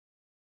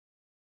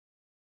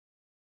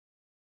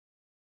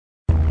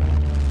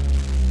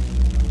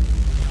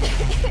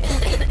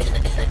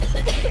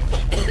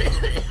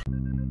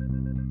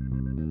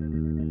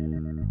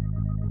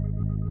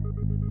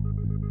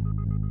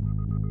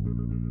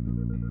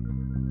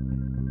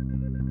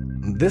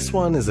This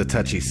one is a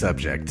touchy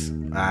subject.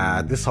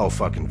 This whole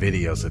fucking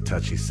video's a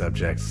touchy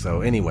subject.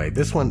 So anyway,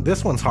 this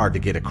one's hard to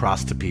get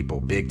across to people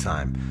big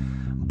time.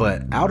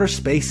 But outer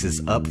space is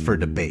up for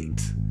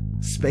debate.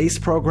 Space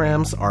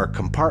programs are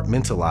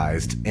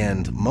compartmentalized,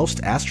 and most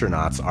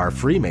astronauts are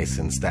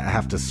Freemasons that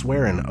have to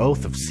swear an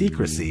oath of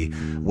secrecy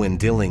when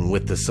dealing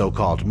with the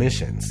so-called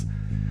missions.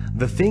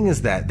 The thing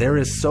is that there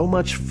is so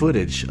much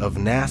footage of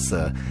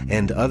NASA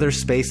and other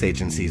space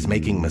agencies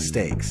making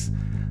mistakes.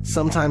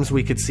 Sometimes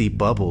we could see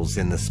bubbles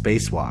in the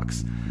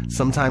spacewalks.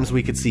 Sometimes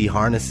we could see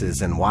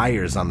harnesses and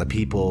wires on the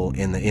people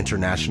in the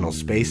International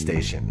Space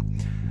Station.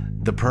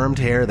 The permed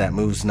hair that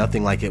moves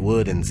nothing like it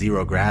would in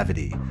zero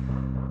gravity.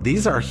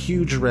 These are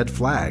huge red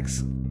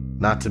flags.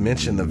 Not to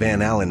mention the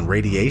Van Allen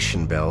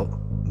radiation belt.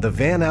 The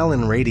Van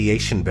Allen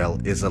radiation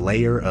belt is a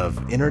layer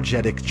of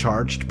energetic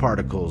charged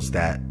particles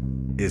that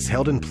is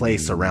held in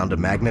place around a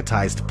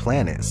magnetized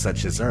planet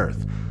such as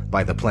Earth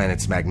by the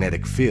planet's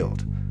magnetic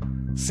field.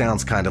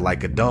 Sounds kinda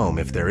like a dome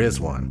if there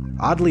is one.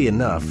 Oddly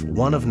enough,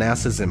 one of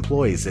NASA's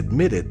employees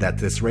admitted that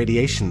this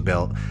radiation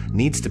belt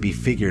needs to be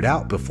figured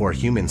out before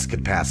humans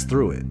could pass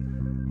through it.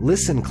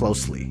 Listen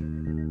closely.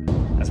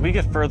 As we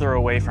get further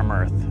away from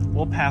Earth,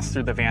 we'll pass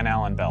through the Van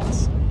Allen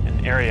belts,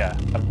 an area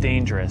of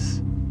dangerous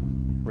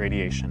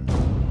radiation.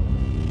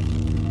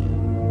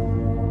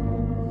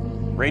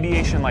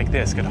 Radiation like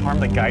this could harm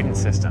the guidance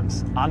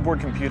systems, onboard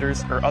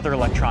computers, or other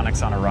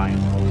electronics on Orion.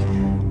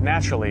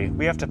 Naturally,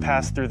 we have to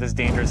pass through this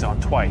danger zone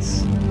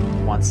twice,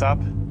 once up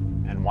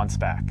and once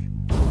back.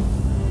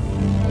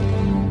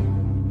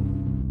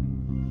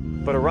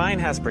 But Orion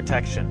has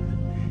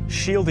protection.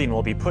 Shielding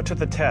will be put to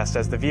the test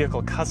as the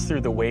vehicle cuts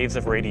through the waves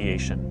of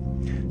radiation.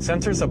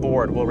 Sensors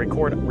aboard will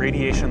record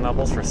radiation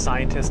levels for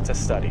scientists to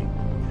study.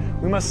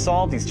 We must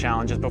solve these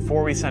challenges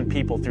before we send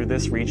people through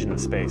this region of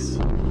space.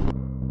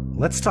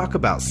 Let's talk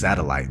about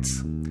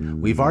satellites.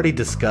 We've already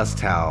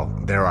discussed how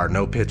there are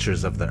no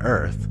pictures of the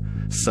Earth,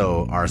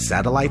 so are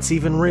satellites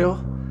even real?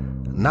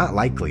 Not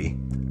likely.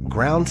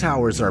 Ground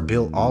towers are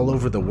built all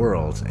over the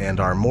world and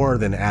are more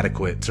than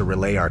adequate to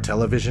relay our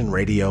television,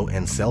 radio,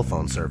 and cell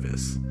phone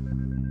service.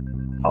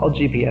 All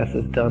GPS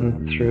is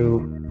done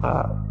through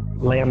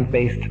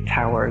land-based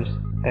towers,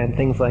 and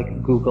things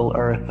like Google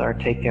Earth are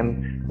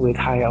taken with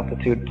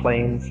high-altitude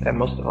planes, and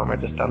most of them are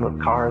just done with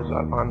cars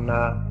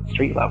on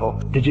street level.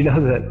 Did you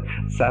know that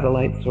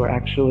satellites were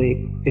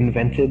actually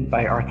invented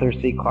by Arthur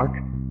C. Clarke,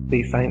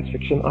 the science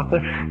fiction author?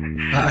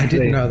 I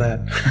didn't know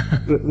that.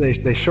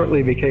 they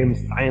shortly became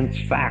science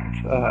fact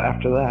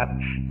after that.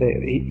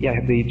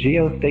 The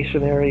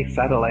geostationary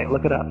satellite,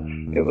 look it up.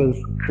 It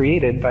was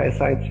created by a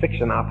science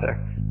fiction author.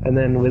 And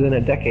then within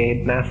a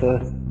decade,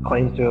 NASA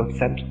claims to have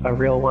sent a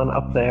real one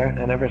up there,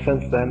 and ever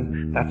since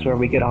then, that's where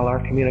we get all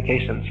our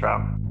communications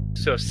from.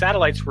 So if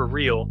satellites were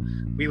real,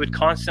 we would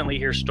constantly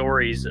hear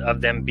stories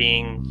of them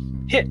being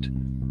hit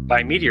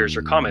by meteors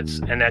or comets,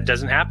 and that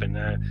doesn't happen.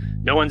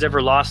 No one's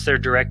ever lost their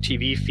direct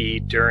TV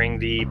feed during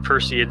the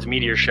Perseids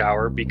meteor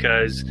shower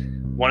because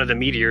one of the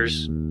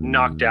meteors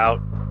knocked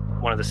out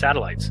one of the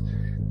satellites.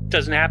 It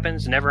doesn't happen,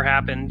 it's never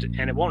happened,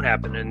 and it won't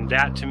happen. And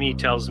that, to me,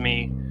 tells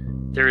me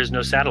there is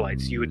no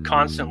satellites. You would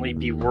constantly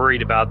be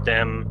worried about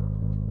them,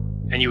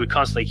 and you would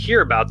constantly hear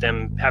about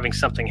them having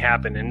something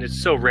happen, and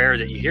it's so rare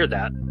that you hear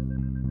that.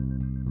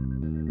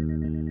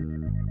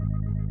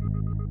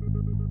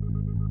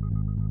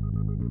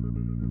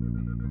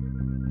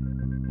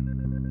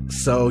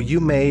 So you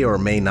may or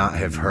may not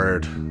have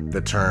heard the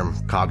term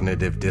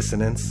cognitive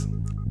dissonance.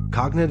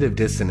 Cognitive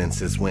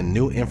dissonance is when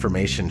new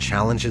information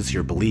challenges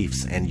your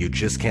beliefs and you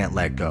just can't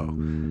let go.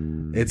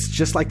 It's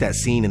just like that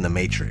scene in The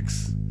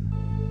Matrix.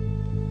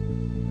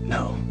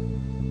 No.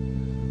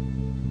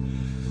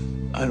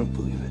 I don't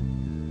believe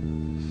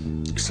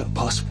it. It's not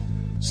possible.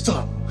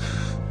 Stop.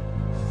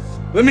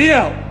 Let me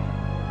out!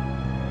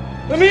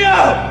 Let me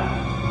out!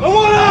 I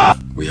want out!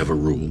 We have a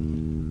rule.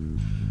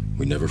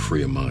 We never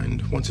free a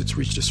mind once it's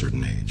reached a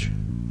certain age.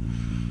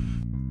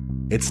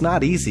 It's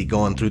not easy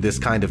going through this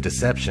kind of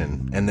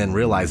deception and then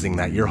realizing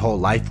that your whole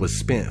life was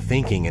spent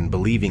thinking and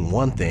believing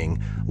one thing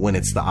when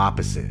it's the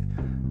opposite.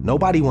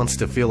 Nobody wants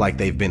to feel like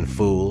they've been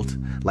fooled,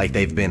 like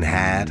they've been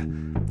had.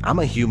 I'm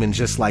a human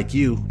just like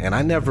you, and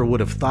I never would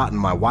have thought in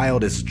my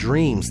wildest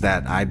dreams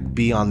that I'd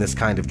be on this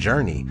kind of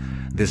journey.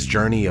 This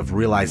journey of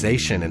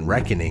realization and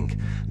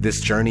reckoning.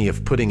 This journey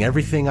of putting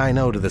everything I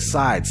know to the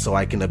side so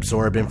I can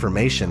absorb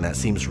information that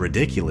seems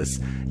ridiculous,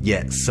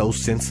 yet so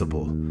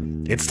sensible.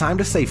 It's time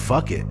to say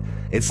fuck it.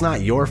 It's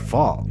not your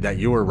fault that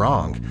you were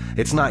wrong.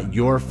 It's not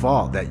your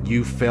fault that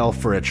you fell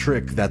for a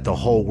trick that the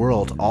whole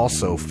world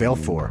also fell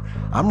for.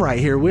 I'm right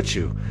here with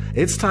you.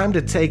 It's time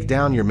to take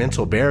down your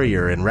mental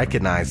barrier and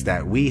recognize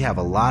that we have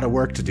a lot of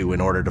work to do in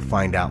order to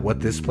find out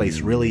what this place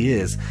really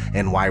is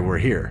and why we're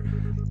here.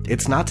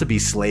 It's not to be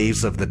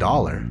slaves of the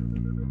dollar.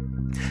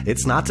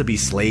 It's not to be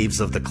slaves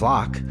of the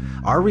clock.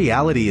 Our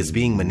reality is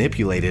being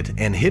manipulated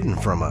and hidden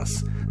from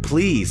us.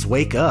 Please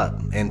wake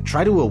up and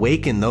try to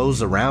awaken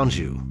those around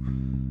you.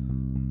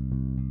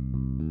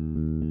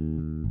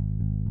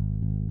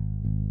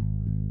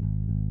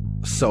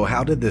 So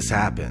how did this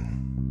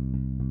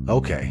happen?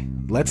 Okay,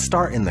 let's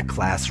start in the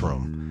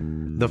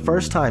classroom. The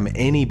first time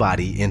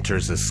anybody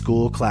enters a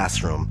school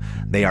classroom,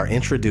 they are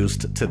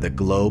introduced to the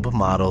globe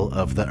model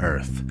of the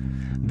Earth.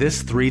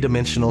 This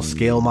three-dimensional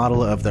scale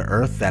model of the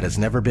Earth that has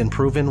never been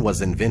proven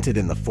was invented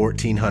in the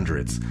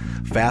 1400s.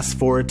 Fast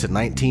forward to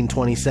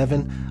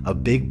 1927, a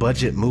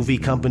big-budget movie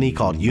company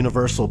called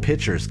Universal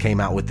Pictures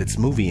came out with its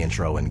movie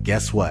intro, and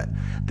guess what?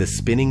 The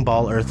spinning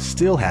ball Earth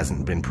still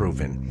hasn't been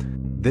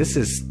proven. This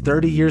is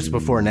 30 years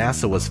before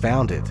NASA was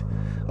founded.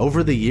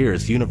 Over the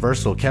years,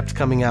 Universal kept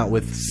coming out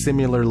with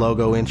similar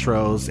logo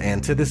intros,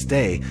 and to this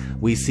day,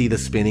 we see the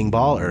spinning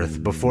ball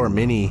Earth before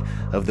many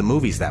of the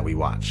movies that we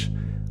watch.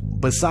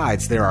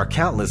 Besides, there are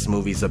countless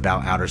movies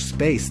about outer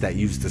space that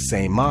use the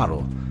same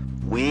model.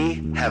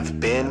 We have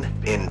been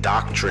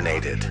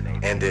indoctrinated,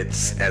 and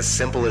it's as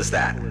simple as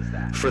that.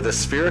 For the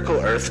spherical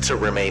Earth to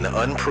remain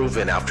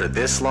unproven after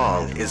this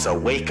long is a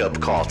wake-up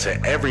call to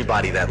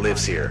everybody that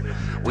lives here.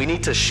 We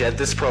need to shed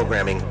this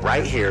programming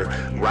right here,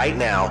 right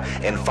now,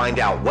 and find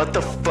out what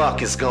the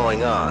fuck is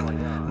going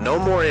on. No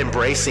more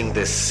embracing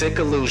this sick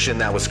illusion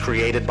that was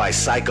created by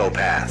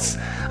psychopaths.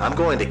 I'm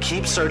going to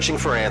keep searching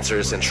for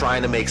answers and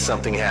trying to make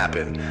something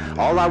happen.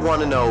 All I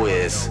want to know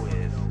is,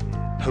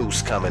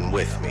 who's coming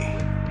with me?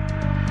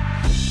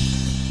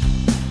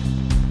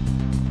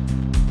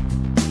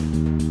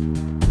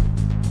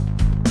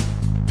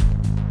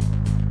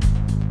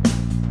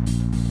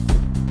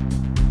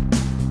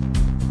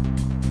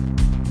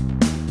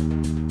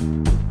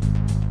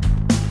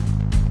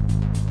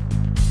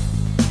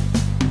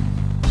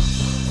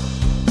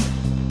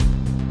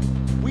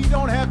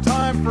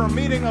 For a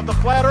meeting of the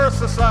Flat Earth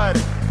Society.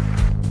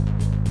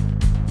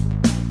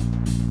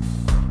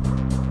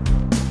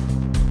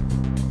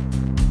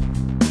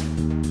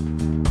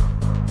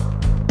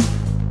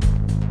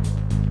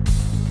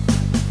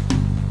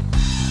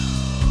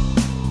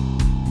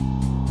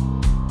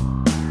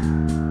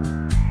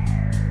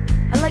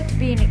 I'd like to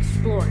be an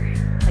explorer,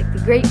 like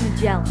the Great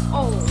Magellan.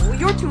 Oh,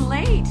 you're too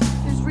late.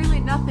 There's really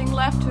nothing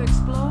left to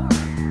explore.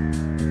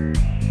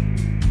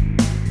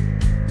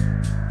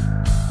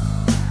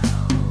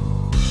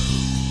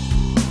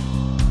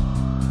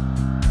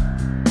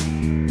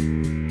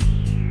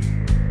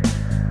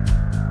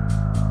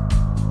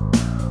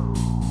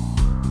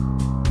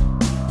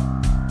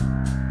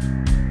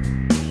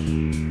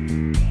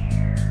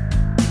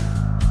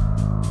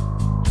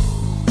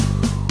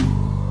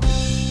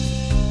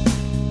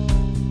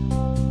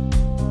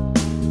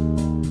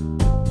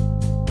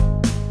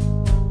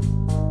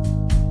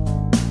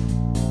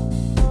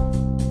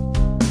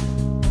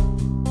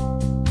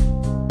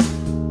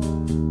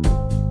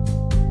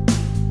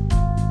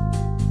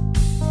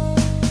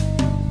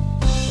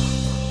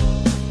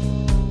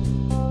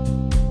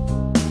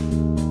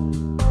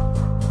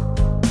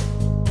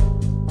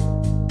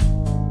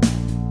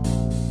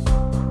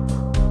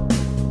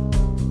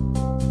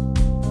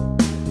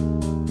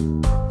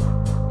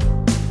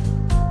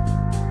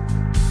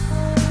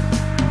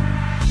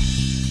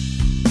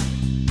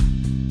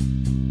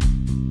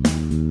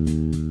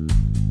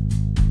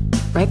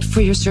 Right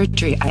before your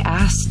surgery, I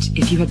asked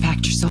if you had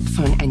packed your cell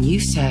phone, and you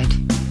said,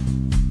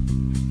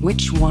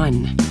 which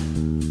one?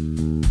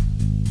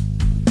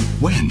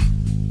 When?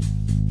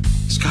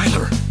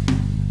 Skylar,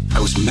 I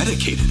was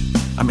medicated.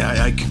 I mean,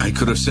 I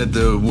could have said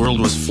the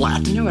world was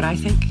flat. You know what I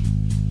think?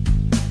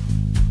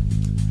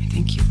 I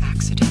think you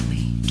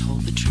accidentally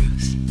told the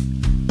truth.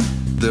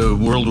 The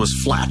world was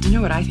flat. You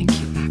know what I think?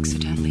 You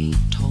accidentally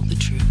told the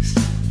truth.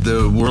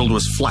 The world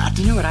was flat.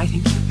 You know what I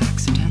think? You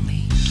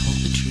accidentally told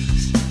the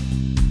truth.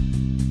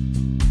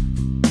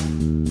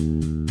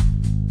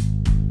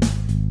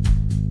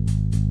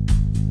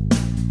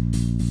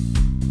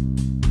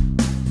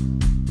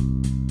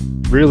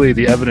 Really,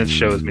 the evidence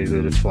shows me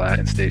that it's flat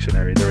and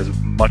stationary. There is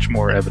much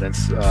more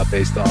evidence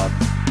based on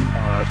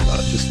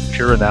just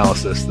pure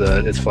analysis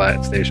that it's flat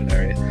and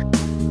stationary.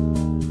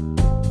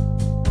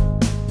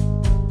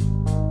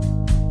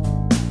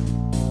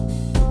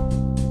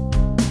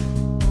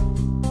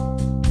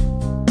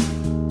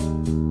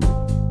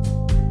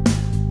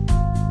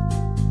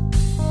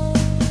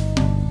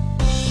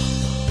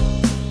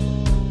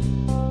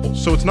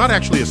 So it's not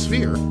actually a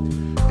sphere,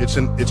 it's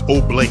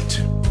oblate,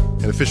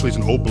 and officially it's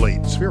an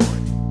oblate spheroid.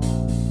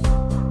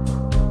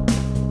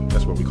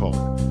 That's what we call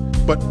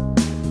it. But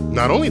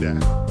not only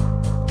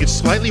that, it's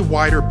slightly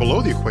wider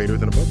below the equator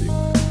than above the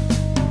equator.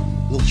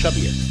 A little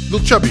chubbier. A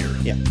little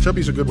chubbier. Yeah.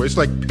 Chubby's a good way. It's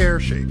like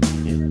pear-shaped.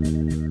 Yeah.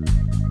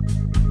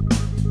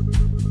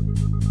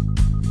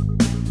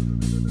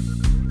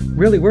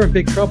 Really, we're in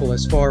big trouble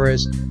as far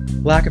as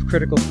lack of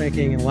critical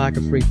thinking and lack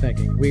of free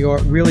thinking. We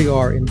really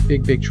are in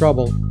big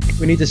trouble.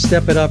 We need to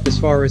step it up as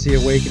far as the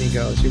awakening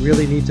goes. You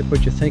really need to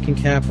put your thinking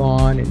cap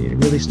on, and you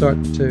really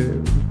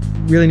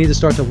need to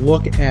start to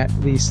look at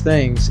these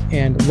things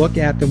and look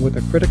at them with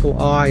a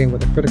critical eye and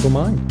with a critical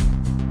mind.